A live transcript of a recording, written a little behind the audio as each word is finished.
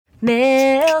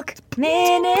Milk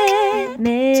Minute,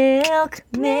 Milk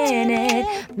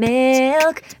Minute,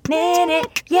 Milk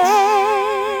Minute,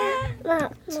 yeah!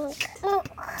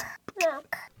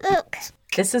 Milk.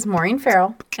 This is Maureen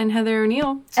Farrell. And Heather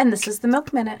O'Neill. And this is the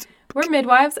Milk Minute. We're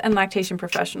midwives and lactation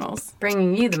professionals,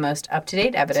 bringing you the most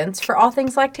up-to-date evidence for all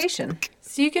things lactation,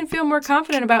 so you can feel more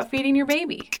confident about feeding your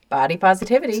baby, body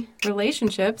positivity,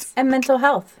 relationships, and mental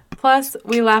health. Plus,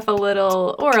 we laugh a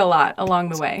little or a lot along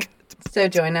the way. So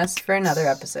join us for another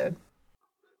episode.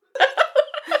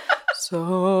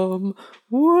 Somewhere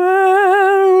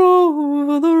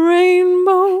over the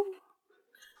rainbow,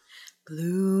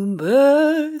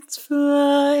 bluebirds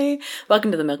fly. Welcome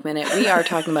to the Milk Minute. We are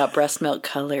talking about breast milk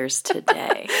colors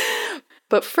today.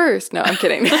 But first, no, I'm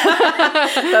kidding.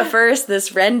 But first,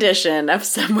 this rendition of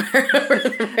Somewhere Over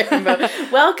the Rainbow.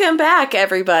 Welcome back,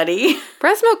 everybody.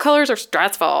 Breast milk colors are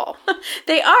stressful.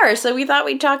 They are, so we thought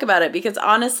we'd talk about it because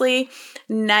honestly,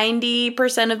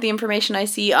 90% of the information I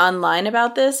see online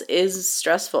about this is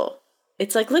stressful.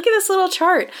 It's like, look at this little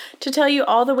chart to tell you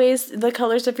all the ways the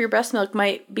colors of your breast milk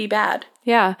might be bad.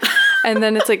 Yeah. And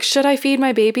then it's like, should I feed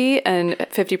my baby? And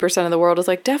 50% of the world is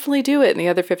like, definitely do it. And the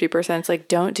other 50% is like,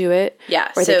 don't do it.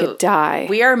 Yeah. Or they could die.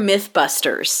 We are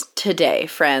Mythbusters today,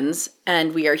 friends.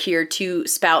 And we are here to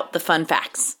spout the fun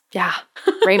facts. Yeah.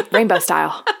 Rainbow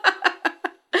style.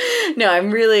 No,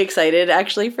 I'm really excited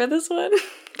actually for this one.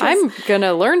 I'm going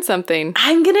to learn something.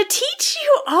 I'm going to teach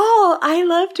you all. I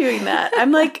love doing that.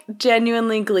 I'm like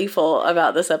genuinely gleeful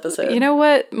about this episode. You know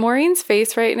what? Maureen's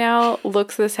face right now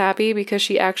looks this happy because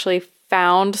she actually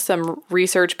found some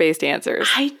research-based answers.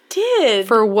 I did.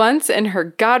 For once in her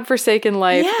godforsaken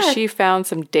life, she found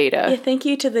some data. Yeah, thank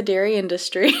you to the dairy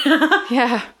industry.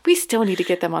 Yeah, we still need to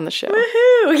get them on the show.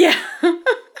 Woohoo! Yeah.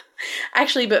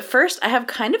 Actually, but first, I have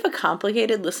kind of a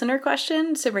complicated listener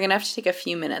question, so we're going to have to take a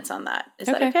few minutes on that. Is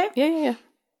that okay? Yeah.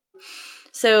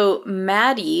 So,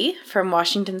 Maddie from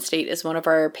Washington State is one of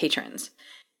our patrons,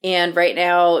 and right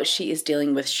now she is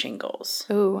dealing with shingles.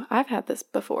 Oh, I've had this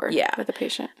before with a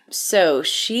patient. So,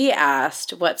 she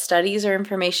asked, what studies or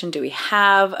information do we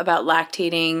have about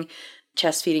lactating,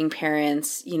 chest feeding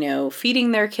parents,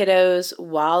 feeding their kiddos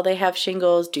while they have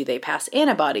shingles? Do they pass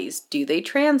antibodies? Do they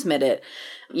transmit it?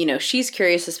 She's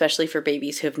curious, especially for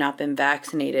babies who have not been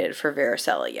vaccinated for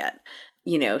varicella yet.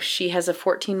 She has a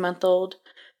 14-month-old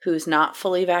who's not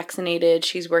fully vaccinated.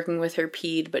 She's working with her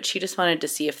ped, but she just wanted to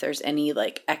see if there's any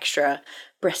extra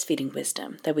breastfeeding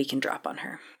wisdom that we can drop on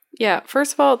her. Yeah,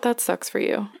 first of all, that sucks for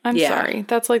you. I'm sorry.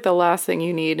 That's the last thing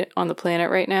you need on the planet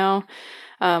right now.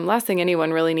 Last thing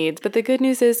anyone really needs. But the good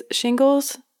news is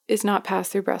shingles is not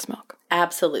passed through breast milk.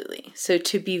 Absolutely. So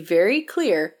to be very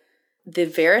clear, the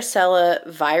varicella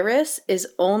virus is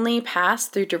only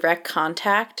passed through direct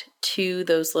contact to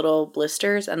those little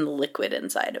blisters and the liquid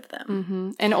inside of them.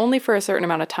 Mm-hmm. And only for a certain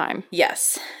amount of time.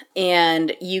 Yes.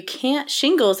 And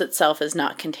shingles itself is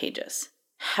not contagious.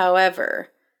 However,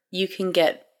 you can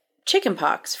get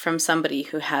chickenpox from somebody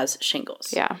who has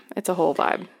shingles. Yeah, it's a whole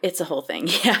vibe. It's a whole thing,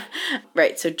 yeah.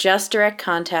 Right, so just direct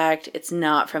contact. It's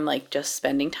not from just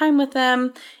spending time with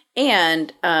them.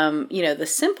 And, the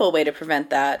simple way to prevent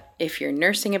that, if you're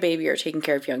nursing a baby or taking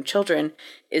care of young children,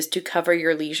 is to cover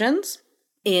your lesions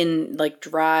in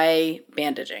dry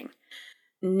bandaging.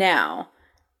 Now,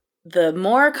 the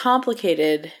more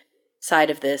complicated side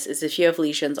of this is if you have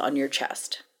lesions on your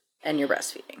chest and you're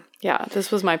breastfeeding. Yeah, this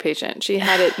was my patient. She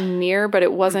had it near, but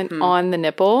it wasn't on the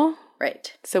nipple.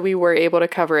 Right. So we were able to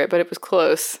cover it, but it was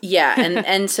close. Yeah,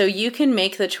 and so you can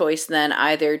make the choice then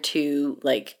either to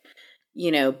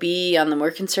be on the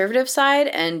more conservative side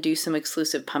and do some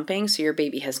exclusive pumping so your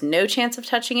baby has no chance of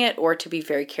touching it, or to be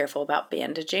very careful about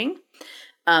bandaging.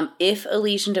 If a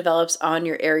lesion develops on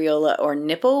your areola or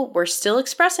nipple, we're still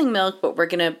expressing milk, but we're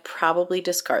going to probably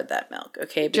discard that milk,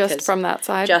 okay? Because just from that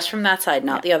side? Just from that side,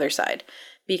 not the other side.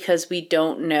 Because we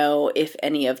don't know if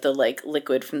any of the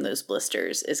liquid from those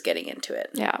blisters is getting into it.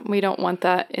 Yeah, we don't want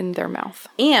that in their mouth.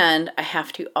 And I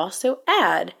have to also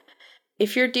add,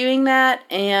 if you're doing that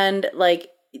and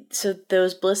so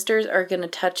those blisters are going to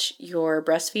touch your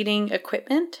breastfeeding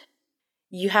equipment,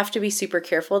 you have to be super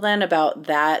careful then about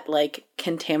that,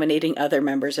 contaminating other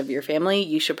members of your family.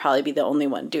 You should probably be the only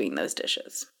one doing those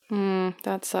dishes.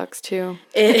 That sucks too.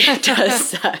 It does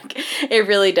suck. It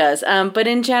really does. But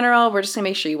in general, we're just going to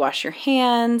make sure you wash your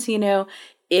hands,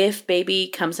 If baby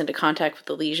comes into contact with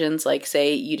the lesions,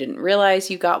 say you didn't realize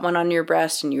you got one on your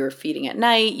breast and you were feeding at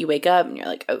night, you wake up and you're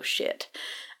like, oh shit.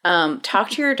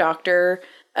 Talk to your doctor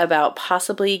about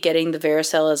possibly getting the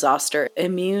varicella zoster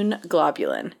immune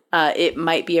globulin. It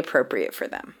might be appropriate for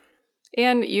them.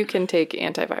 And you can take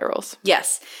antivirals.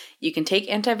 Yes. You can take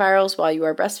antivirals while you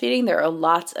are breastfeeding. There are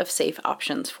lots of safe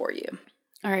options for you.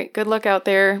 All right. Good luck out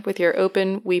there with your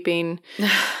open, weeping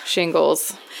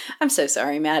shingles. I'm so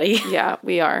sorry, Maddie. Yeah,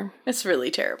 we are. It's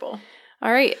really terrible.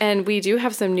 All right. And we do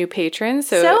have some new patrons.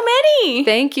 So many.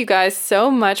 Thank you guys so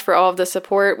much for all of the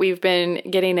support. We've been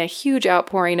getting a huge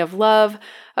outpouring of love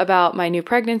about my new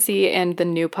pregnancy and the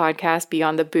new podcast,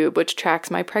 Beyond the Boob, which tracks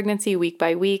my pregnancy week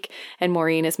by week. And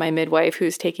Maureen is my midwife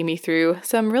who's taking me through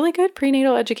some really good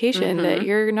prenatal education that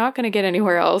you're not going to get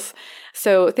anywhere else.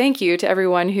 So thank you to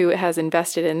everyone who has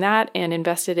invested in that and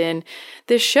invested in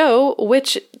this show,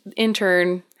 which in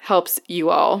turn helps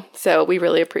you all. So we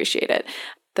really appreciate it.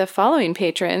 The following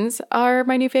patrons are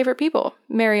my new favorite people: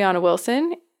 Mariana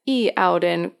Wilson, E.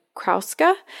 Alden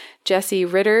Krauska, Jesse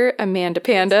Ritter, Amanda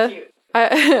Panda,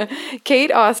 Kate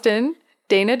Austin,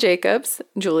 Dana Jacobs,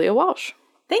 Julia Walsh.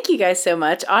 Thank you guys so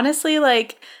much. Honestly,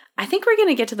 like, I think we're going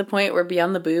to get to the point where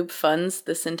Beyond the Boob funds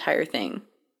this entire thing,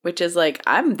 which is like,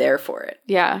 I'm there for it.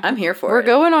 Yeah. I'm here for it. We're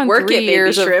going on Work 3 it,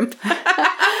 years baby shrimp.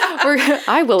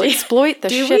 I will exploit the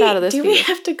shit out of this. Do we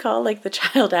have to call like the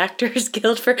Child Actors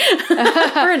Guild for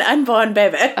an unborn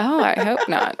baby? Oh, I hope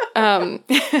not.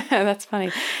 That's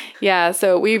funny. Yeah,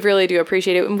 so we really do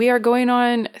appreciate it. And we are going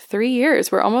on 3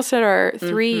 years. We're almost at our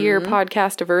 3-year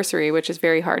podcast anniversary, which is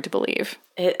very hard to believe.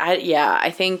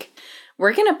 I think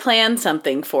we're going to plan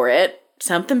something for it.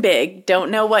 Something big. Don't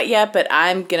know what yet, but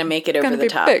I'm going to make it over the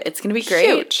top. Big. It's going to be great.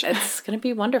 Huge. It's going to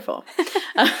be wonderful.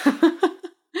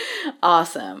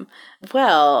 Awesome.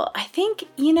 Well, I think,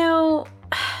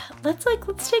 let's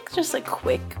take just a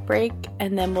quick break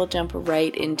and then we'll jump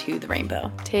right into the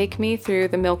rainbow. Take me through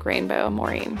the milk rainbow,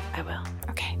 Maureen. I will.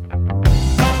 Okay.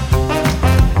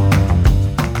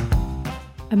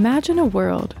 Imagine a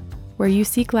world where you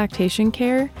seek lactation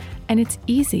care and it's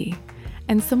easy,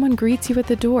 and someone greets you at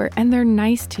the door and they're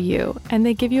nice to you and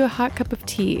they give you a hot cup of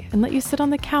tea and let you sit on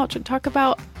the couch and talk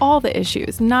about all the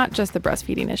issues, not just the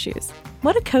breastfeeding issues.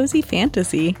 What a cozy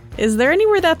fantasy. Is there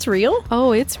anywhere that's real?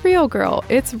 Oh, it's real, girl.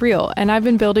 It's real. And I've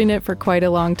been building it for quite a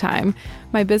long time.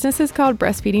 My business is called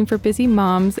Breastfeeding for Busy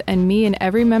Moms, and me and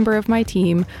every member of my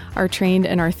team are trained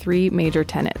in our 3 major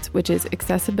tenets, which is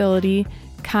accessibility,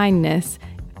 kindness,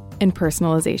 and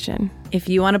personalization. If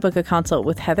you want to book a consult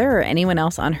with Heather or anyone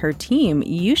else on her team,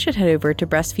 you should head over to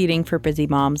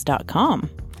breastfeedingforbusymoms.com.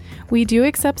 We do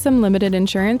accept some limited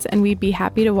insurance, and we'd be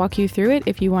happy to walk you through it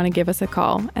if you want to give us a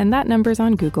call. And that number's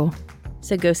on Google.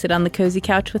 So go sit on the cozy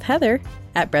couch with Heather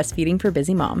at Breastfeeding for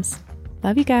Busy Moms.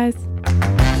 Love you guys.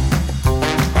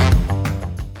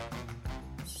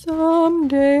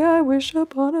 Someday I wish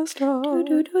upon a star.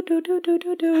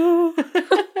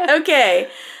 Okay.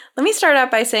 Let me start out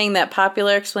by saying that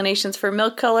popular explanations for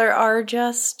milk color are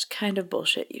just kind of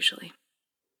bullshit usually.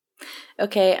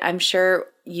 Okay, I'm sure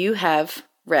you have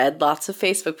read lots of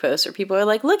Facebook posts where people are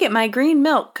like, look at my green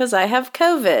milk because I have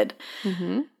COVID.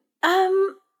 Mm-hmm.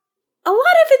 A lot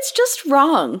of it's just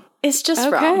wrong. It's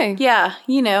just wrong. Yeah,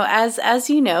 as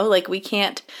you know, like we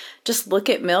can't just look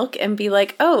at milk and be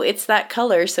like, oh, it's that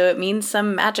color, so it means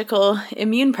some magical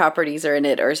immune properties are in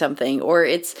it or something, or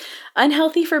it's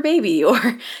unhealthy for baby,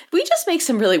 or we just make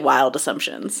some really wild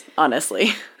assumptions,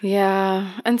 honestly.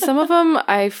 Yeah, and some of them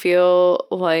I feel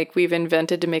like we've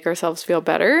invented to make ourselves feel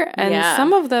better, and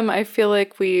some of them I feel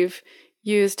like we've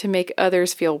used to make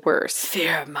others feel worse.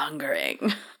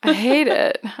 Fear-mongering. I hate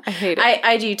it.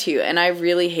 I do too, and I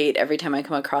really hate every time I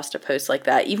come across a post like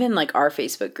that, even like our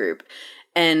Facebook group.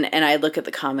 And I look at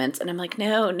the comments and I'm like,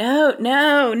 no.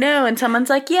 And someone's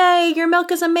like, yay, your milk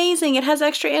is amazing. It has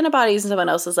extra antibodies. And someone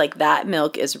else is like, that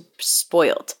milk is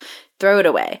spoiled. Throw it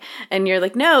away. And you're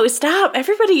like, no, stop.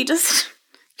 Everybody just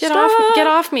get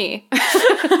off me.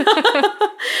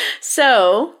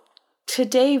 So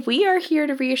today we are here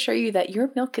to reassure you that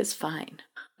your milk is fine.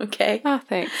 Okay? Oh,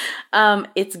 thanks.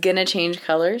 It's gonna change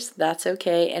colors. That's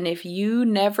okay. And if you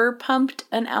never pumped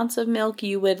an ounce of milk,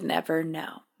 you would never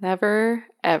know. Never,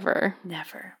 ever.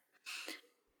 Never.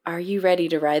 Are you ready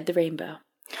to ride the rainbow?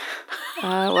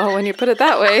 Well, when you put it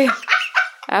that way,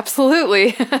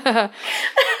 absolutely. I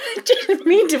didn't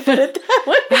mean to put it that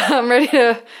way. I'm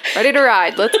ready to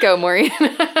ride. Let's go, Maureen.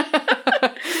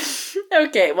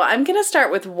 Okay, well, I'm going to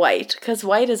start with white, because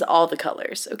white is all the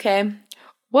colors, okay?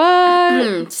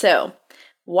 What? So,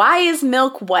 why is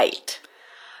milk white?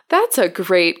 That's a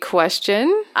great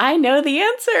question. I know the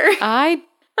answer. I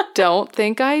don't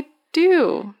think I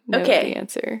do know the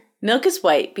answer. Milk is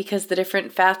white because the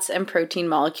different fats and protein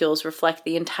molecules reflect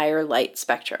the entire light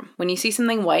spectrum. When you see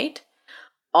something white,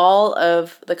 all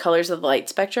of the colors of the light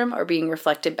spectrum are being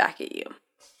reflected back at you.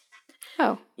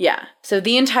 Oh. Yeah. So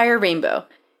the entire rainbow.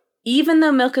 even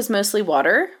though milk is mostly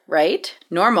water, right?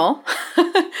 Normal.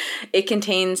 It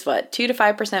contains 2 to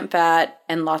 5% fat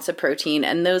and lots of protein.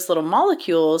 And those little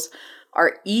molecules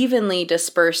are evenly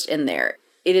dispersed in there.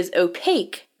 It is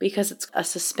opaque because it's a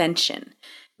suspension,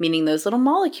 meaning those little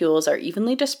molecules are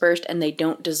evenly dispersed and they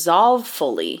don't dissolve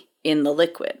fully in the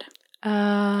liquid.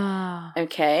 Ah.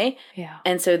 Okay? Yeah.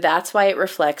 And so that's why it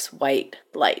reflects white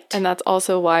light. And that's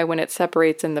also why when it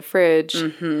separates in the fridge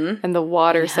and the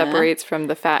water separates from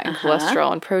the fat and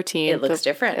cholesterol and protein, it looks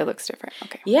different. It looks different.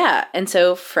 Okay. Yeah. And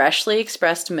so freshly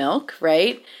expressed milk,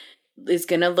 right, is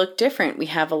going to look different. We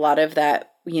have a lot of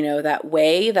that, that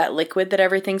whey, that liquid that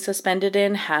everything's suspended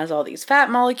in has all these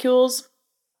fat molecules.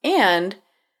 And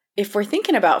if we're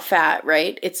thinking about fat,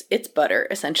 right, it's butter,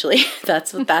 essentially.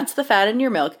 That's the fat in your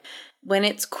milk. When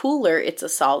it's cooler, it's a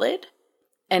solid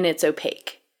and it's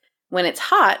opaque. When it's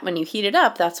hot, when you heat it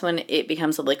up, that's when it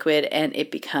becomes a liquid and it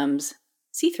becomes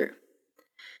see-through.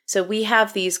 So we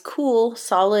have these cool,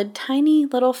 solid, tiny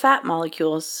little fat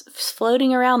molecules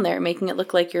floating around there, making it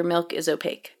look like your milk is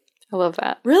opaque. I love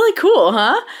that. Really cool,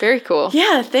 huh? Very cool.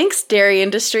 Yeah, thanks, dairy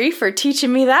industry, for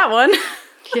teaching me that one.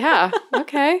 Yeah,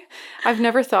 okay. I've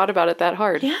never thought about it that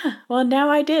hard. Yeah, well,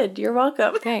 now I did. You're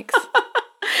welcome. Thanks.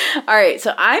 All right,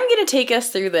 so I'm going to take us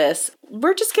through this.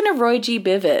 We're just going to Roy G.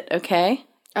 Biv it, okay?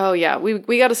 Oh, yeah.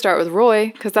 We got to start with Roy,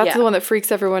 because that's the one that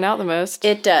freaks everyone out the most.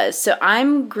 It does. So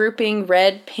I'm grouping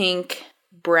red, pink,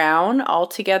 brown all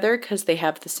together because they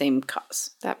have the same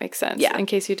cause. That makes sense. Yeah. In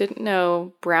case you didn't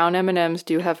know, brown M&Ms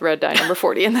do have red dye number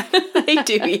 40 in them. They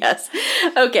do, yes.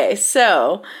 Okay,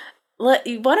 so why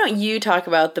don't you talk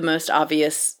about the most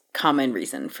obvious common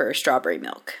reason for strawberry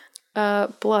milk?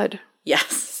 Blood.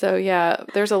 Yes. So yeah,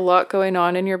 there's a lot going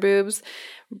on in your boobs.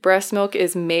 Breast milk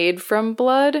is made from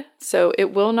blood, so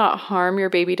it will not harm your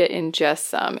baby to ingest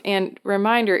some. And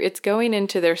reminder, it's going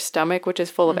into their stomach, which is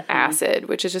full of acid,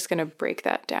 which is just going to break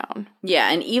that down.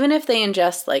 Yeah, and even if they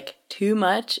ingest too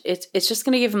much, it's just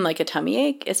going to give them a tummy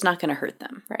ache. It's not going to hurt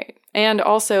them. Right. And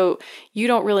also, you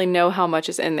don't really know how much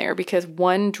is in there because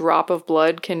one drop of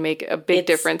blood can make a big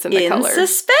difference in the color.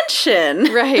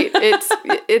 Suspension. Right.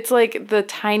 It's like the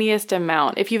tiniest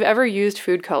amount. If you've ever used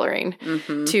food coloring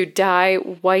to dye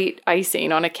white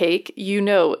icing on a cake,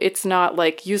 it's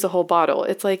not use a whole bottle.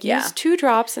 It's use 2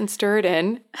 drops and stir it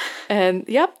in. And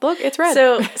yep, look, it's red.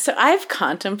 So I've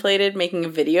contemplated making a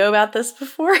video about this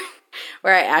before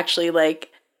where I actually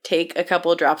take a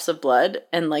couple of drops of blood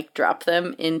and drop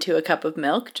them into a cup of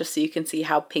milk just so you can see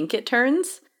how pink it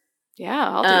turns.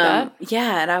 Yeah, I'll do that.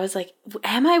 Yeah, and I was like,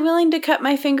 am I willing to cut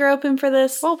my finger open for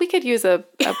this? Well, we could use a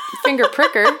finger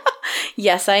pricker.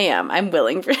 Yes, I am. I'm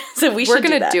willing. So we're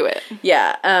going to do it.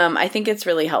 Yeah, I think it's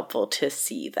really helpful to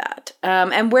see that.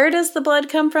 And where does the blood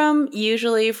come from?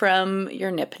 Usually from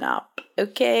your nip-nop.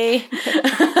 Okay.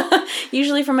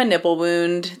 Usually from a nipple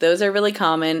wound. Those are really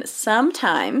common.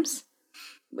 Sometimes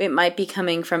it might be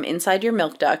coming from inside your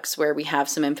milk ducts where we have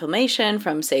some inflammation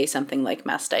from, say, something like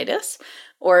mastitis,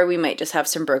 or we might just have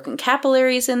some broken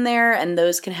capillaries in there, and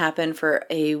those can happen for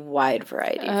a wide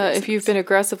variety of reasons. If you've been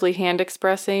aggressively hand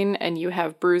expressing and you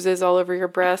have bruises all over your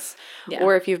breasts,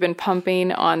 or if you've been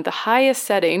pumping on the highest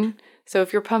setting, so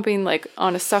if you're pumping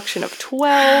on a suction of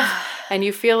 12 and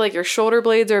you feel like your shoulder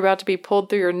blades are about to be pulled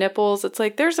through your nipples, it's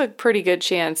there's a pretty good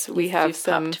chance we have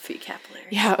some popped feet capillaries.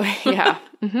 Yeah.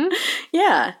 Mm-hmm.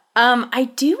 Yeah. I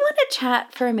do want to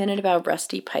chat for a minute about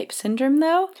rusty pipe syndrome,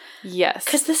 though. Yes.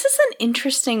 Because this is an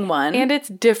interesting one. And it's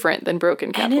different than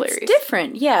broken capillaries. And it's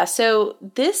different, yeah. So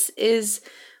this is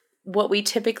what we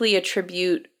typically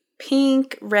attribute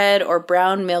pink, red, or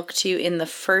brown milk to in the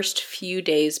first few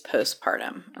days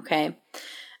postpartum, okay?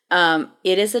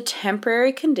 It is a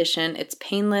temporary condition. It's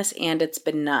painless and it's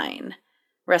benign.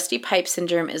 Rusty pipe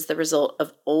syndrome is the result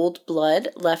of old blood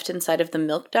left inside of the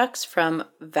milk ducts from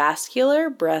vascular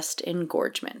breast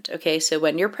engorgement. Okay, so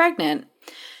when you're pregnant,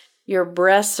 your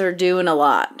breasts are doing a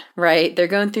lot, right? They're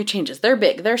going through changes. They're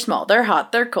big, they're small, they're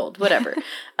hot, they're cold, whatever.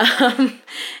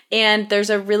 And there's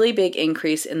a really big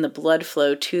increase in the blood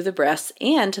flow to the breasts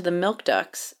and to the milk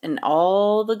ducts and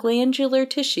all the glandular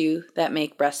tissue that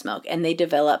make breast milk. And they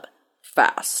develop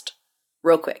fast,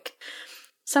 real quick.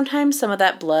 Sometimes some of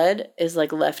that blood is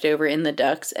left over in the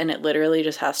ducts and it literally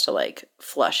just has to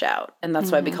flush out. And that's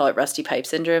why we call it rusty pipe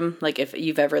syndrome. If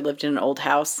you've ever lived in an old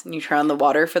house and you turn on the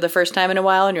water for the first time in a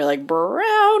while and you're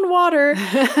brown water,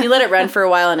 you let it run for a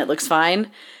while and it looks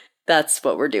fine. That's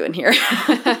what we're doing here.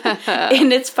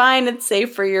 And it's fine. It's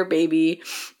safe for your baby.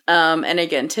 And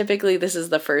again, typically this is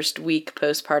the first week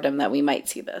postpartum that we might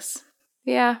see this.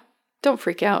 Yeah. Don't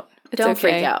freak out. Don't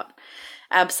freak out.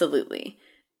 Absolutely.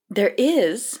 There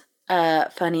is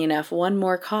funny enough, one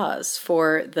more cause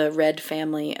for the red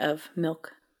family of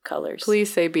milk colors.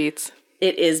 Please say beets.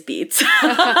 It is beets.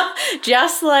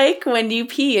 Just like when you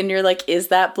pee and you're like, is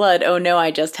that blood? Oh no,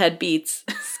 I just had beets.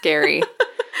 Scary.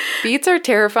 Beets are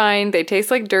terrifying. They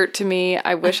taste like dirt to me.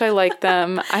 I wish I liked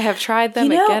them. I have tried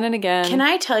them again and again. Can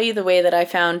I tell you the way that I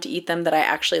found to eat them that I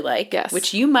actually like? Yes.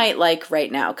 Which you might like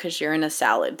right now because you're in a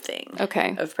salad thing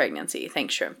Okay. of pregnancy.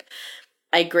 Thanks, shrimp.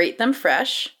 I grate them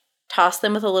fresh, toss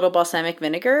them with a little balsamic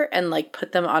vinegar, and like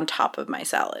put them on top of my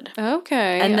salad.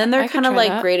 Okay. And then they're I could kind of try like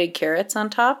that. grated carrots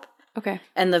on top. Okay.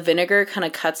 And the vinegar kind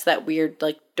of cuts that weird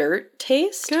like dirt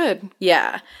taste. Good.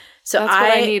 Yeah. So That's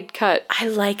what I need cut. I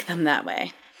like them that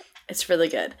way. It's really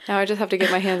good. Now I just have to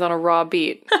get my hands on a raw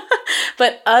beet.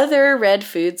 But other red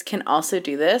foods can also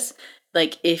do this.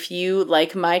 Like if you,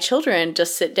 like my children,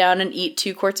 just sit down and eat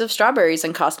 2 quarts of strawberries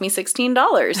and cost me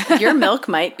 $16, your milk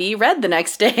might be red the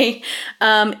next day.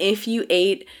 If you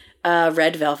ate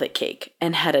red velvet cake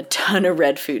and had a ton of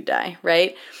red food dye,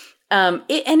 right?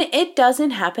 It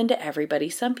doesn't happen to everybody.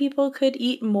 Some people could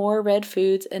eat more red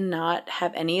foods and not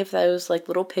have any of those like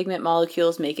little pigment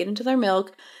molecules make it into their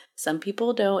milk. Some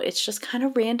people don't. It's just kind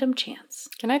of random chance.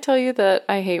 Can I tell you that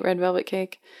I hate red velvet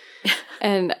cake?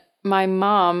 And my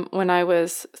mom, when I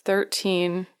was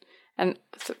 13 and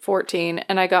 14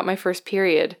 and I got my first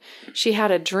period, she had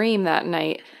a dream that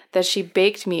night that she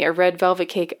baked me a red velvet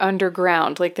cake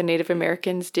underground like the Native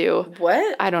Americans do.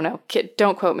 What? I don't know.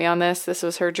 Don't quote me on this. This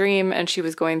was her dream, and she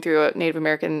was going through a Native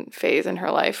American phase in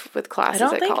her life with I classes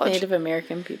don't at think college. Native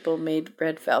American people made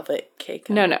red velvet cake.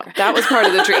 No, that was part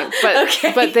of the dream. But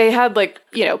Okay. but they had like,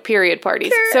 period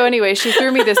parties. So anyway, she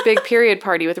threw me this big period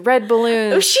party with red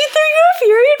balloons. Oh, she threw you a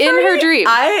period In party? her dream.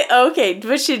 Okay,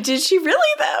 but did she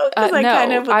really though? Because I No,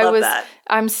 kind of would love that.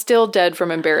 I'm still dead from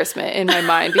embarrassment in my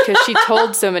mind because she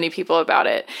told so many people about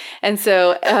it. And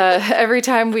so every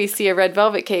time we see a red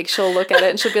velvet cake, she'll look at it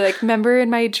and she'll be like, remember in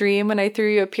my dream when I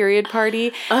threw you a period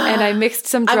party and I mixed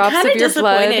some drops I'm of your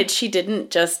blood? disappointed she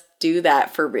didn't just do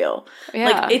that for real. Yeah.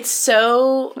 Like, it's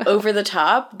so over the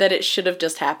top that it should have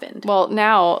just happened. Well,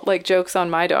 now, like, joke's on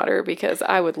my daughter because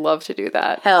I would love to do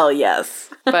that. Hell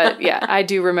yes. But yeah, I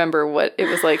do remember what it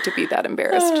was like to be that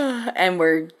embarrassed. And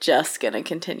we're just going to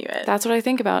continue it. That's what I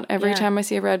think about every time I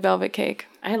see a red velvet cake.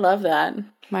 I love that.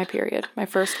 My period. My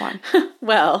first one.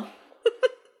 Well,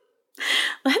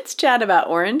 let's chat about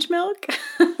orange milk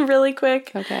really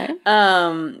quick. Okay.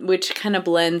 Which kind of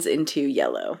blends into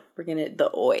yellow. We're gonna the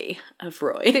oi of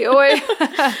Roy. The oi.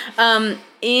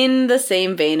 In the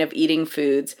same vein of eating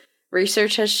foods,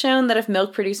 research has shown that if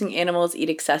milk-producing animals eat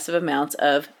excessive amounts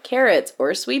of carrots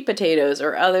or sweet potatoes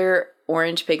or other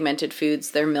orange pigmented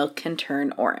foods, their milk can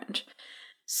turn orange.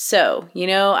 So,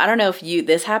 I don't know if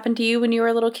this happened to you when you were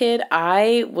a little kid.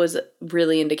 I was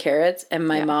really into carrots, and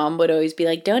my mom would always be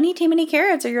like, don't eat too many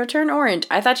carrots or you'll turn orange.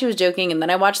 I thought she was joking, and then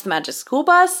I watched the Magic School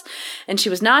Bus, and she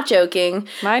was not joking.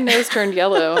 My nose turned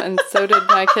yellow, and so did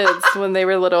my kids when they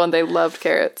were little, and they loved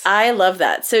carrots. I love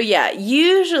that. So, yeah,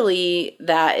 usually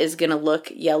that is going to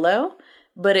look yellow,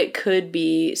 but it could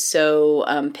be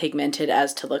so pigmented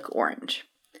as to look orange.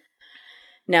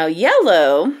 Now,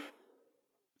 yellow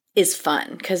is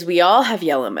fun because we all have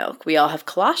yellow milk. We all have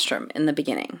colostrum in the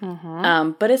beginning.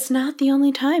 Mm-hmm. But it's not the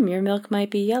only time your milk might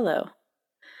be yellow.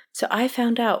 So I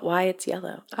found out why it's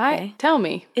yellow. Okay? Tell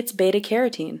me. It's beta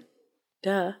carotene.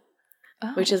 Duh.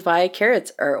 Oh. Which is why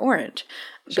carrots are orange.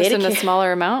 Just in a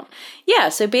smaller amount? Yeah,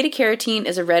 so beta carotene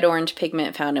is a red-orange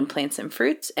pigment found in plants and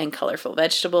fruits and colorful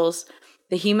vegetables.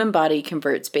 The human body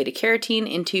converts beta carotene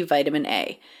into vitamin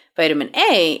A. Vitamin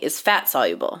A is fat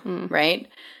soluble, right?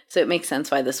 So it makes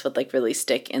sense why this would really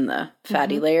stick in the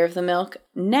fatty layer of the milk.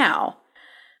 Now,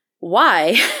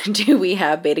 why do we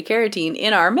have beta carotene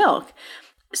in our milk?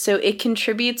 So it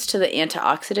contributes to the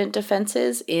antioxidant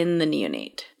defenses in the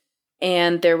neonate.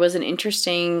 And there was an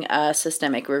interesting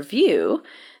systemic review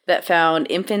that found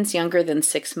infants younger than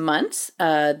 6 months,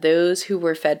 those who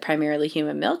were fed primarily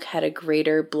human milk, had a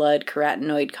greater blood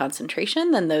carotenoid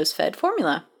concentration than those fed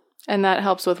formula. And that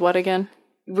helps with what again?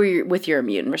 With your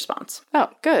immune response.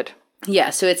 Oh, good. Yeah,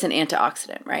 so it's an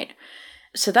antioxidant, right?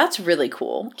 So that's really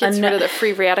cool. Gets rid of the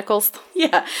free radicals.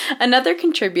 Yeah. Another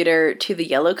contributor to the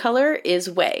yellow color is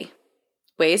whey.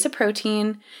 Whey is a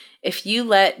protein. If you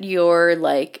let your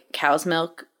cow's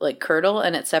milk curdle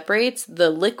and it separates,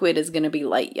 the liquid is going to be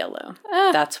light yellow.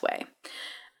 That's whey.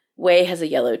 Whey has a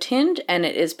yellow tinge, and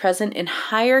it is present in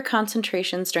higher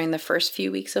concentrations during the first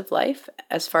few weeks of life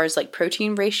as far as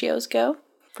protein ratios go.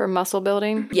 For muscle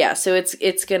building? Yeah, so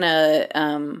it's going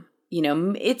to,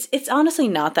 it's honestly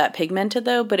not that pigmented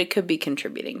though, but it could be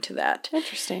contributing to that.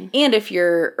 Interesting. And if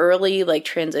you're early,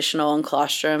 transitional and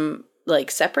colostrum, like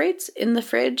separates in the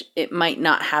fridge, it might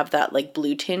not have that like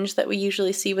blue tinge that we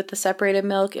usually see with the separated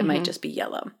milk. It might just be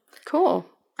yellow. Cool.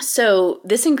 So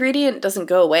this ingredient doesn't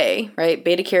go away, right?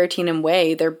 Beta carotene and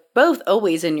whey, they're both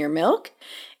always in your milk.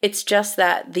 It's just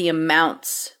that the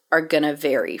amounts are going to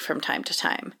vary from time to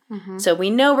time. So we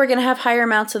know we're going to have higher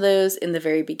amounts of those in the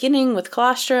very beginning with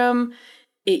colostrum.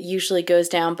 It usually goes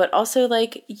down, but also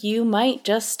like you might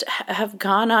just have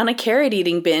gone on a carrot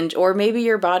eating binge, or maybe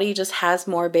your body just has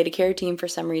more beta carotene for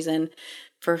some reason,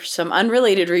 for some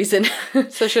unrelated reason.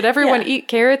 So should everyone eat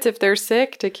carrots if they're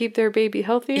sick to keep their baby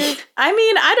healthier? I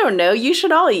mean, I don't know. You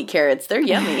should all eat carrots. They're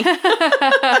yummy.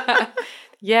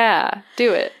 Yeah,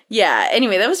 do it. Yeah.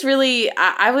 Anyway, that was really,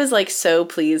 I was like so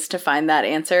pleased to find that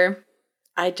answer.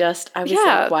 I was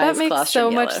like, why that is makes colostrum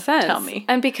so much yellow? sense. Tell me.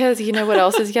 And because you know what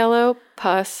else is yellow?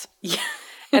 Pus. Yeah.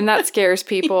 And that scares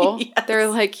people. Yes. They're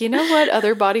like, you know what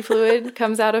other body fluid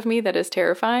comes out of me that is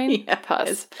terrifying? Yeah,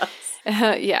 Pus.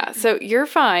 Yeah, so you're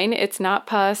fine. It's not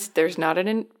pus. There's not an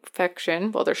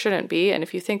infection. Well, there shouldn't be. And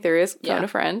if you think there is, phone a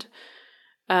friend.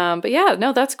 But yeah,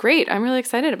 no, that's great. I'm really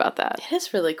excited about that. It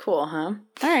is really cool, huh?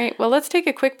 All right, well, let's take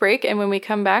a quick break. And when we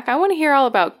come back, I want to hear all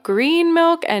about green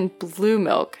milk and blue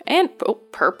milk and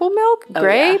purple milk,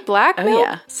 gray, black milk. Oh,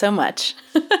 yeah, so much.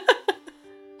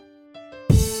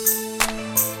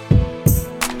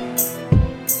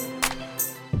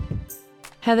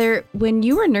 Heather, when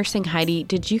you were nursing Heidi,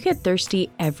 did you get thirsty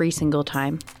every single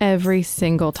time? Every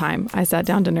single time I sat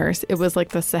down to nurse, it was like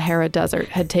the Sahara Desert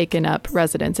had taken up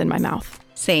residence in my mouth.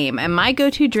 Same. And my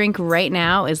go-to drink right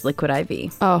now is Liquid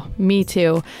IV. Oh, me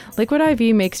too. Liquid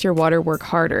IV makes your water work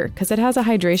harder because it has a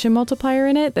hydration multiplier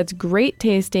in it that's great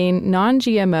tasting,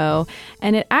 non-GMO,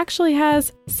 and it actually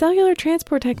has cellular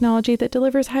transport technology that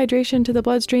delivers hydration to the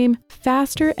bloodstream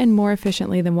faster and more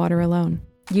efficiently than water alone.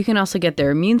 You can also get their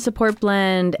immune support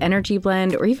blend, energy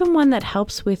blend, or even one that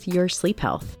helps with your sleep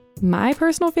health. My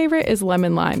personal favorite is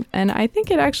lemon lime, and I think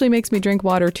it actually makes me drink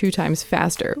water 2 times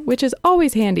faster, which is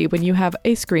always handy when you have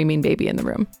a screaming baby in the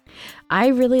room. I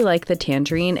really like the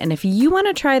tangerine, and if you want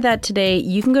to try that today,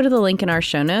 you can go to the link in our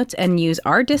show notes and use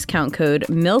our discount code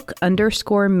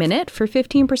MILK_minute for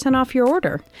 15% off your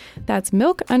order. That's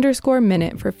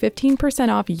MILK_minute for 15%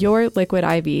 off your Liquid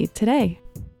IV today.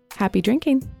 Happy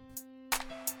drinking.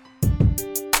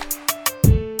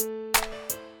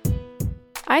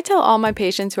 I tell all my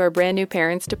patients who are brand new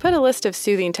parents to put a list of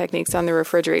soothing techniques on their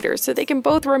refrigerator so they can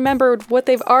both remember what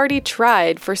they've already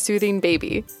tried for soothing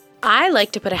baby. I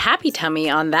like to put a happy tummy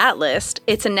on that list.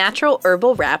 It's a natural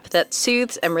herbal wrap that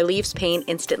soothes and relieves pain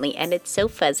instantly, and it's so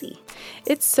fuzzy.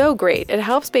 It's so great. It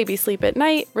helps baby sleep at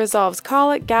night, resolves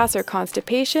colic, gas, or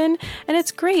constipation, and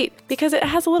it's great because it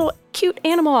has a little cute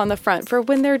animal on the front for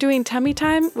when they're doing tummy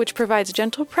time, which provides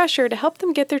gentle pressure to help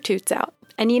them get their toots out.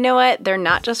 And you know what? They're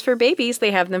not just for babies.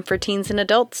 They have them for teens and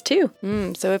adults, too.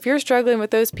 So if you're struggling with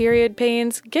those period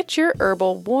pains, get your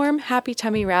herbal warm Happy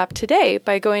Tummy wrap today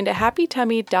by going to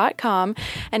happytummy.com.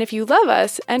 And if you love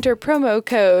us, enter promo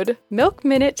code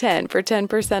MILKMINUTE10 for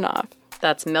 10% off.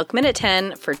 That's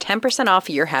MILKMINUTE10 for 10% off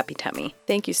your Happy Tummy.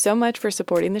 Thank you so much for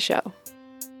supporting the show.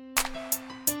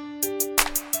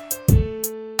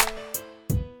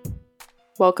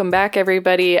 Welcome back,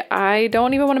 everybody. I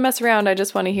don't even want to mess around. I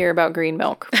just want to hear about green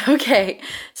milk. Okay.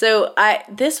 So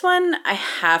this one I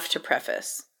have to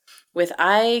preface with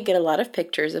I get a lot of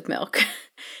pictures of milk.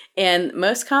 And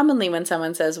most commonly when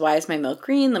someone says, "Why is my milk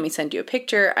green? Let me send you a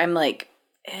picture." I'm like,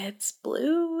 it's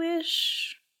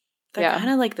bluish. They're kind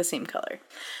of like the same color.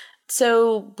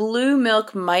 So blue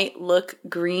milk might look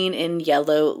green in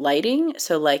yellow lighting.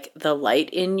 So like the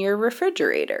light in your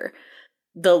refrigerator.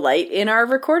 The light in our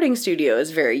recording studio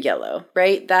is very yellow,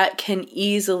 right? That can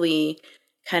easily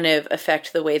kind of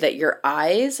affect the way that your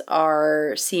eyes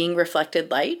are seeing reflected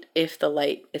light if the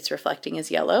light it's reflecting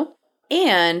is yellow.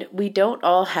 And we don't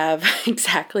all have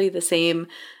exactly the same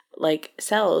like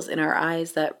cells in our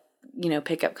eyes that, you know,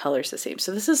 pick up colors the same.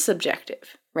 So this is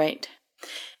subjective, right?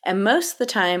 And most of the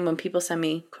time when people send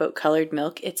me, quote, colored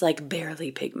milk, it's like barely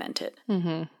pigmented,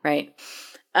 right?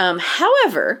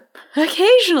 However,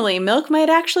 occasionally milk might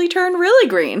actually turn really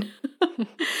green.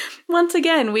 Once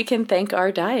again, we can thank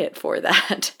our diet for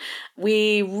that.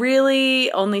 We really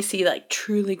only see like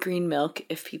truly green milk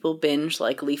if people binge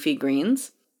like leafy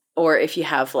greens, or if you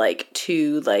have like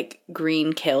 2 like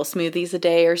green kale smoothies a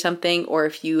day or something, or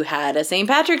if you had a St.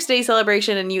 Patrick's Day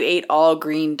celebration and you ate all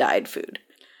green dyed food.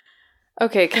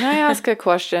 Okay, can I ask a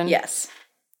question? Yes.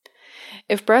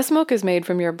 If breast milk is made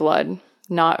from your blood,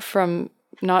 not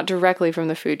directly from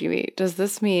the food you eat, does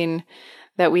this mean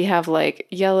that we have like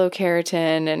yellow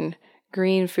keratin and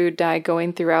green food dye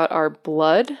going throughout our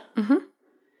blood?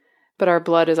 But our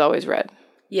blood is always red?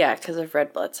 Yeah, because of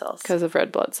red blood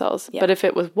cells. Yeah. But if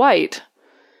it was white,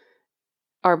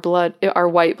 our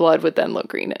white blood would then look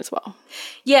green as well.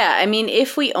 Yeah, I mean,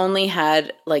 if we only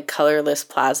had like colorless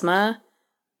plasma,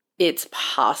 it's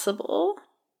possible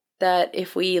that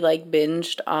if we like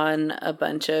binged on a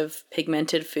bunch of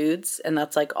pigmented foods and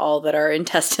that's like all that our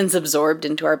intestines absorbed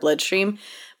into our bloodstream.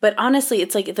 But honestly,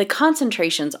 it's like the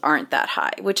concentrations aren't that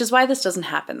high, which is why this doesn't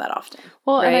happen that often.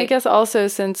 Well, right? And I guess also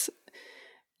since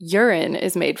urine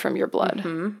is made from your blood.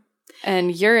 Mm-hmm.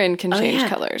 And urine can change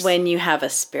colors. When you have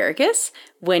asparagus,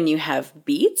 when you have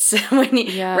beets,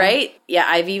 right? Yeah,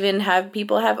 I've even had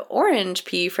people have orange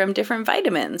pee from different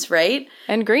vitamins, right?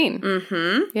 And green.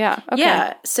 Mm-hmm. Yeah. Okay.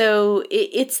 Yeah. So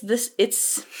it's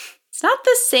not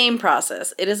the same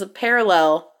process. It is a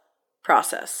parallel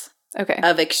process. Okay.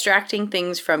 Of extracting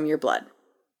things from your blood.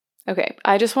 Okay.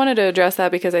 I just wanted to address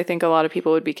that because I think a lot of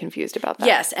people would be confused about that.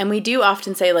 Yes. And we do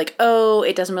often say like, oh,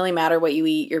 it doesn't really matter what you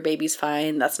eat. Your baby's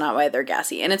fine. That's not why they're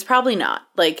gassy. And it's probably not.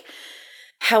 Like,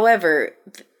 however,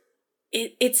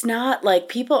 it's not like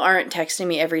people aren't texting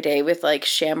me every day with like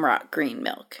shamrock green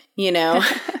milk, you know?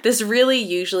 This really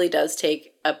usually does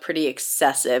take a pretty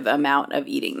excessive amount of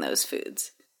eating those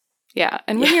foods. Yeah.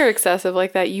 And when you're excessive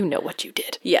like that, you know what you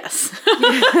did. Yes.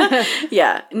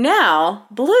 Yeah. Now,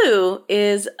 blue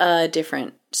is a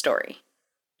different story.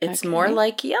 It's more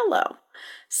like yellow.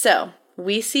 So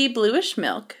we see bluish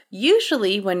milk,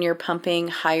 usually when you're pumping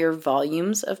higher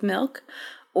volumes of milk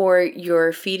or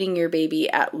you're feeding your baby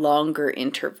at longer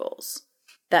intervals.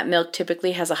 That milk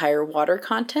typically has a higher water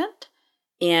content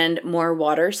and more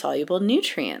water-soluble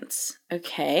nutrients.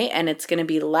 Okay. And it's going to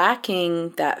be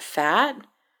lacking that fat,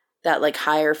 that like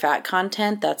higher fat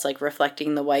content that's like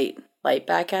reflecting the white light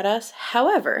back at us.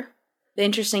 However, the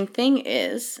interesting thing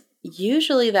is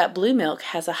usually that blue milk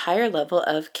has a higher level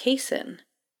of casein.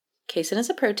 Casein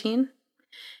is a protein.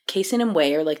 Casein and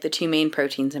whey are like the two main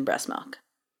proteins in breast milk.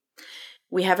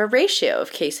 We have a ratio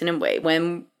of casein and whey.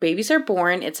 When babies are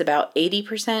born, it's about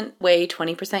 80% whey,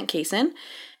 20% casein.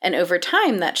 And over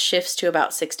time, that shifts to about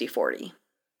 60-40.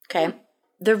 Okay.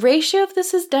 The ratio of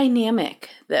this is dynamic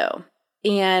though.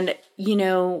 And, you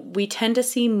know, we tend to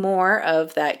see more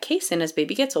of that casein as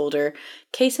baby gets older.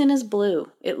 Casein is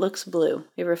blue. It looks blue.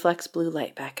 It reflects blue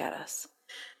light back at us.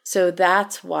 So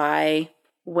that's why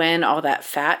when all that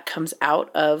fat comes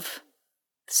out of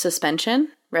suspension,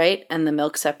 right, and the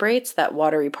milk separates, that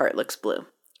watery part looks blue.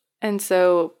 And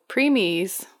so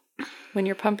preemies, when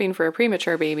you're pumping for a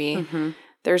premature baby,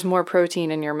 there's more protein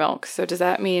in your milk. So does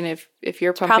that mean if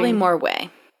you're pumping... Probably more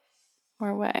whey.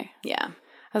 More whey. Yeah.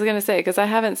 I was going to say, because I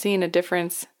haven't seen a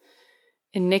difference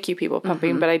in NICU people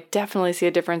pumping, but I definitely see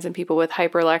a difference in people with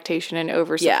hyperlactation and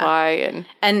oversupply. Yeah.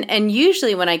 And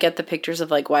usually when I get the pictures of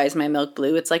like, why is my milk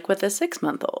blue? It's like with a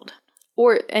 6-month-old.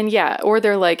 Or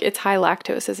they're like, it's high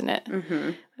lactose, isn't it?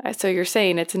 Mm-hmm. So you're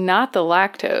saying it's not the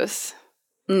lactose.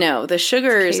 No, the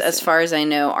sugars, as far as I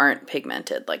know, aren't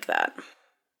pigmented like that.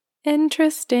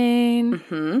 Interesting.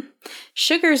 Mm-hmm.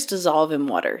 Sugars dissolve in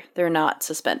water. They're not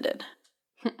suspended.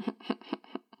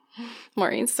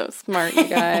 Maureen's so smart, you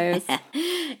guys.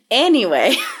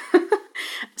 Anyway,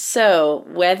 so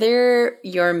whether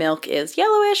your milk is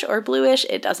yellowish or bluish,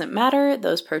 it doesn't matter.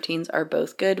 Those proteins are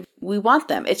both good. We want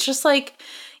them. It's just like,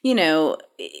 you know,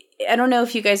 I don't know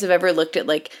if you guys have ever looked at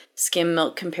like skim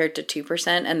milk compared to 2%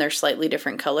 and they're slightly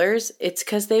different colors. It's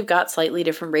because they've got slightly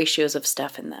different ratios of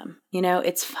stuff in them. You know,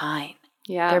 it's fine.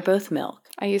 Yeah. They're both milk.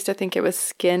 I used to think it was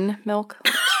skin milk.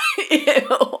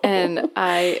 Ew. And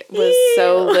I was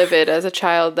so livid as a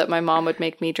child that my mom would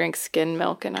make me drink skin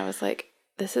milk. And I was like,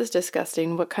 this is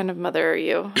disgusting. What kind of mother are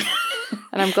you?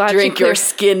 And I'm glad drink your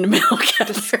skin milk.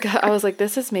 I was like,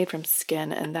 this is made from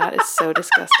skin. And that is so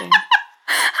disgusting.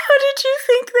 How did you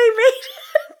think they made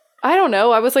it? I don't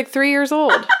know. I was like 3 years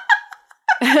old.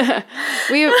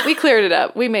 We cleared it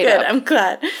up. We made it up. I'm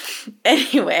glad.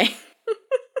 Anyway.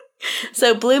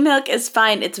 So blue milk is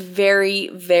fine. It's very,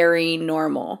 very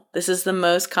normal. This is the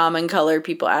most common color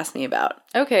people ask me about.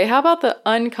 Okay, how about the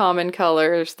uncommon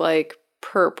colors like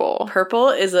purple? Purple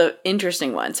is an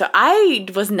interesting one. So I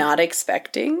was not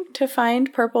expecting to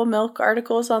find purple milk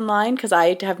articles online because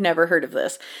I have never heard of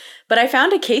this. But I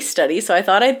found a case study, so I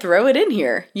thought I'd throw it in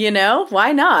here. You know,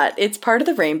 why not? It's part of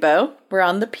the rainbow. We're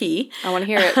on the P. I want to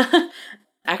hear it.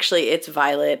 Actually, it's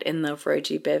violet in the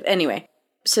Vroji bib. Anyway.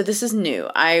 So this is new.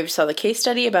 I saw the case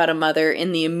study about a mother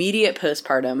in the immediate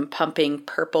postpartum pumping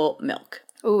purple milk.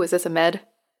 Ooh, is this a med?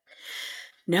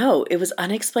 No, it was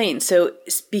unexplained. So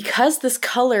because this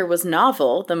color was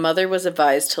novel, the mother was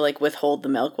advised to like withhold the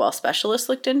milk while specialists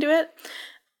looked into it.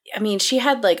 I mean, she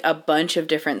had like a bunch of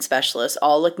different specialists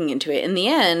all looking into it. In the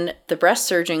end, the breast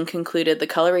surgeon concluded the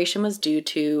coloration was due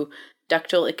to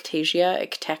ductal ectasia,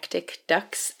 ectatic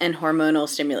ducts, and hormonal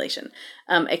stimulation.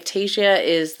 Ectasia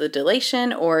is the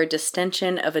dilation or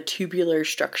distension of a tubular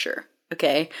structure.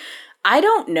 Okay. I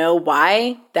don't know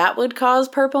why that would cause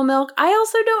purple milk. I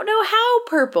also don't know how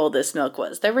purple this milk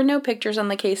was. There were no pictures on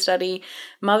the case study.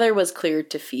 Mother was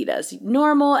cleared to feed as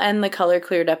normal, and the color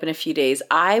cleared up in a few days.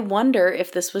 I wonder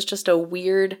if this was just a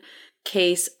weird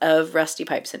case of rusty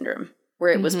pipe syndrome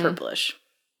where it was purplish.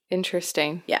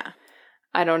 Interesting. Yeah.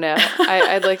 I don't know.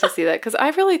 I'd like to see that because I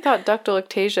really thought ductal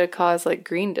ectasia caused like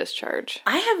green discharge.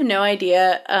 I have no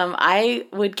idea. I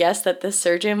would guess that this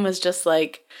surgeon was just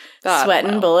like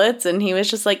sweating bullets, and he was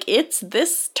just like, it's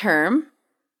this term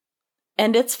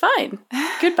and it's fine.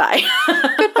 Goodbye.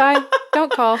 Goodbye.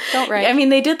 Don't call. Don't write. I mean,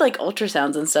 they did like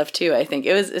ultrasounds and stuff too, I think.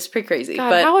 It's pretty crazy. God,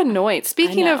 but how annoying.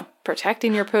 Speaking of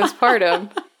protecting your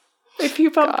postpartum. If you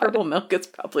pump purple milk, it's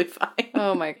probably fine.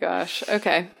 Oh my gosh.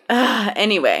 Okay.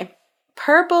 Anyway.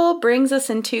 Purple brings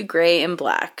us into gray and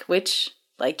black, which,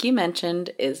 like you mentioned,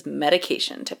 is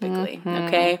medication typically,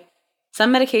 okay?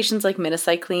 Some medications like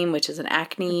minocycline, which is an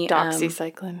acne.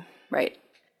 Doxycycline. Right.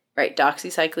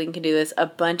 Doxycycline can do this. A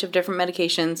bunch of different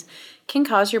medications can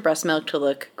cause your breast milk to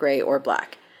look gray or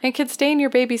black. And can stain your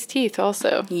baby's teeth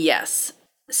also. Yes.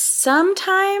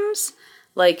 Sometimes,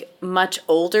 like much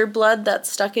older blood that's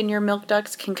stuck in your milk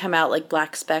ducts can come out like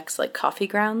black specks, like coffee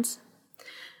grounds.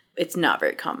 It's not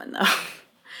very common though.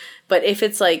 But if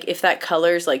it's like, if that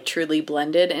color's like truly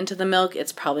blended into the milk,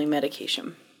 it's probably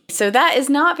medication. So that is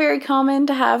not very common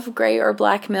to have gray or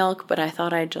black milk, but I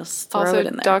thought I'd just throw it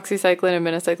in there. Doxycycline and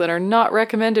minocycline are not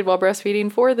recommended while breastfeeding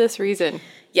for this reason.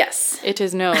 Yes. It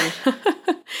is known.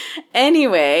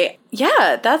 Anyway,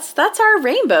 yeah, that's our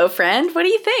rainbow, friend. What do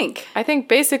you think? I think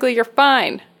basically you're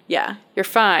fine. Yeah. You're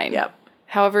fine. Yep.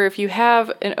 However, if you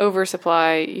have an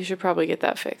oversupply, you should probably get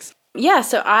that fixed. Yeah,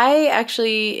 so I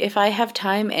actually, if I have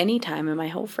time, any time in my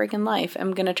whole freaking life,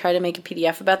 I'm going to try to make a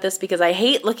PDF about this because I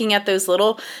hate looking at those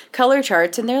little color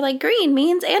charts and they're like, green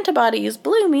means antibodies,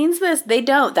 blue means this. They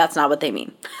don't. That's not what they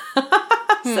mean.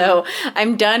 So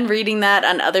I'm done reading that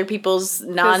on other people's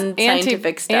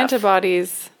non-scientific stuff.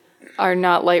 Antibodies are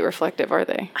not light reflective, are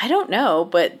they? I don't know,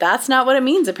 but that's not what it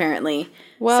means apparently.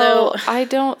 Well, so, I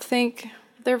don't think,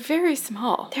 they're very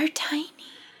small. They're tiny.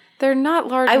 They're not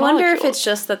large I molecules. wonder if it's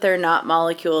just that they're not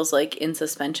molecules like in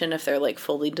suspension, if they're like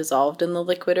fully dissolved in the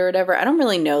liquid or whatever. I don't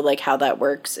really know like how that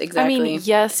works exactly. I mean,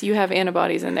 yes, you have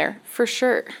antibodies in there for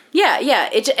sure.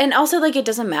 Yeah. And also like it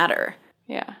doesn't matter.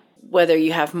 Yeah. Whether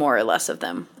you have more or less of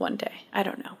them one day. I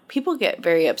don't know. People get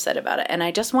very upset about it. And I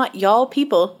just want y'all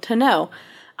people to know,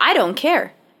 I don't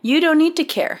care. You don't need to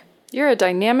care. You're a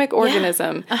dynamic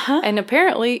organism. Yeah. And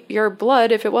apparently your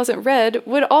blood, if it wasn't red,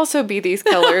 would also be these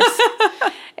colors.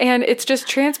 And it's just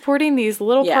transporting these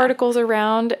little particles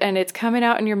around and it's coming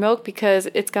out in your milk because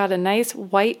it's got a nice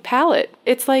white palette.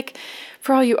 It's like,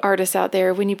 for all you artists out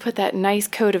there, when you put that nice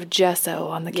coat of gesso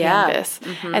on the canvas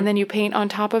and then you paint on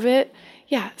top of it.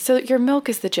 Yeah, so your milk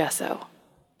is the gesso.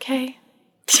 Okay?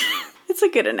 It's a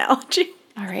good analogy.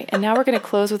 All right, and now we're going to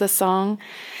close with a song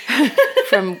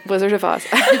from Wizard of Oz.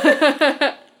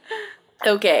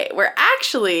 Okay, we're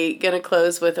actually going to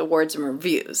close with awards and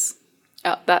reviews.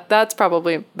 Oh, that's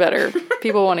probably better.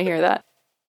 People want to hear that.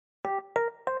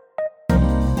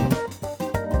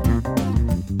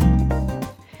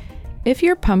 If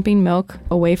you're pumping milk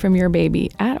away from your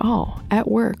baby at all, at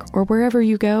work, or wherever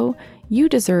you go, you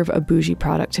deserve a bougie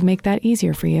product to make that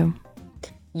easier for you.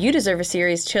 You deserve a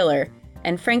Series chiller.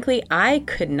 And frankly, I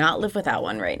could not live without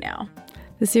one right now.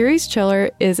 The Series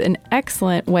chiller is an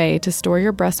excellent way to store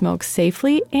your breast milk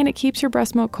safely, and it keeps your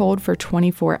breast milk cold for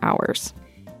 24 hours.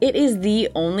 It is the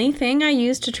only thing I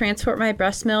use to transport my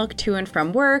breast milk to and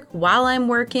from work while I'm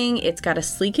working. It's got a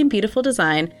sleek and beautiful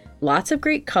design, lots of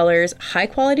great colors, high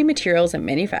quality materials, and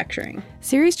manufacturing.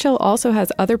 Series Chill also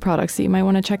has other products that you might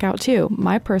want to check out too.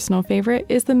 My personal favorite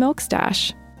is the Milk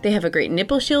Stash. They have a great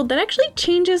nipple shield that actually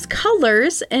changes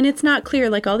colors, and it's not clear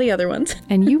like all the other ones.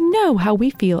 And you know how we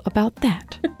feel about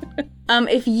that.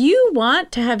 If you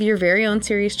want to have your very own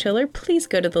Series chiller, please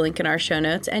go to the link in our show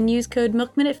notes and use code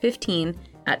MILKMINUTE15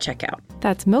 at checkout.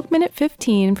 That's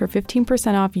MILKMINUTE15 for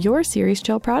 15% off your Series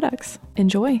Chill products.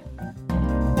 Enjoy.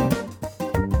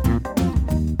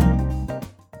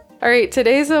 All right,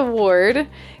 today's award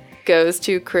goes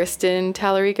to Kristen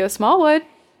Tallarico-Smallwood,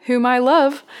 whom I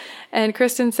love. And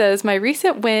Kristen says, my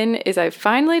recent win is I've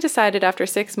finally decided after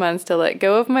 6 months to let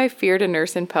go of my fear to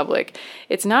nurse in public.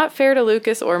 It's not fair to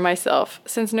Lucas or myself.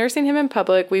 Since nursing him in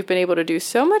public, we've been able to do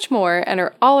so much more and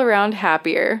are all around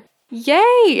happier.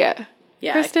 Yay!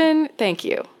 Yeah. Kristen, thank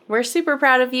you. We're super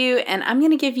proud of you, and I'm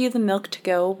going to give you the Milk to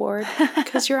Go award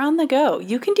because you're on the go.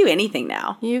 You can do anything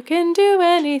now. You can do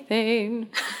anything.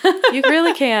 You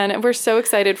really can. And we're so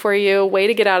excited for you. Way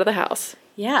to get out of the house.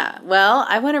 Yeah. Well,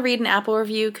 I want to read an Apple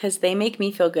review because they make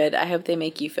me feel good. I hope they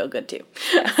make you feel good too.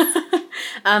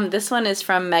 This one is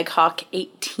from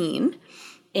MegHawk18.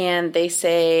 And they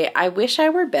say, I wish I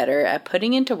were better at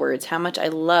putting into words how much I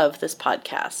love this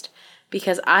podcast,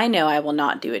 because I know I will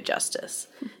not do it justice.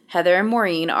 Heather and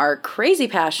Maureen are crazy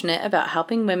passionate about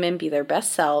helping women be their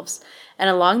best selves and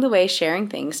along the way sharing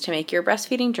things to make your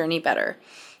breastfeeding journey better.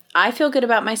 I feel good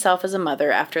about myself as a mother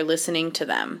after listening to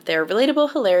them. They're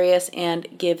relatable, hilarious, and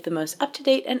give the most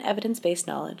up-to-date and evidence-based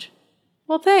knowledge.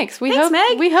 Well, thanks. Thanks,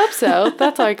 Meg. We hope so.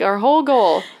 That's like our whole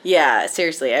goal. Yeah,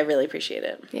 seriously, I really appreciate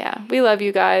it. Yeah, we love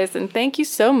you guys, and thank you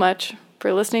so much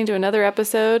for listening to another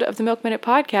episode of the Milk Minute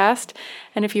Podcast.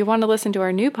 And if you want to listen to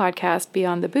our new podcast,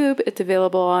 Beyond the Boob, it's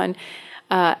available on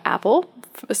Apple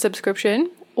subscription,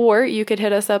 or you could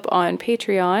hit us up on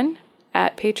Patreon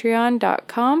at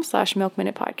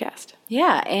patreon.com/milkminutepodcast.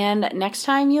 Yeah, and next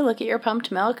time you look at your pumped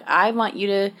milk, I want you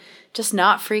to just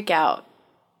not freak out.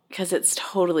 Because it's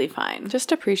totally fine.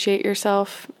 Just appreciate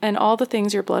yourself and all the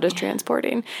things your blood is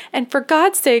transporting. And for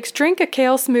God's sakes, drink a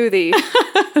kale smoothie.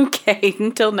 Okay,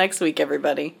 until next week,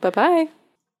 everybody. Bye-bye.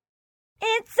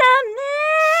 It's a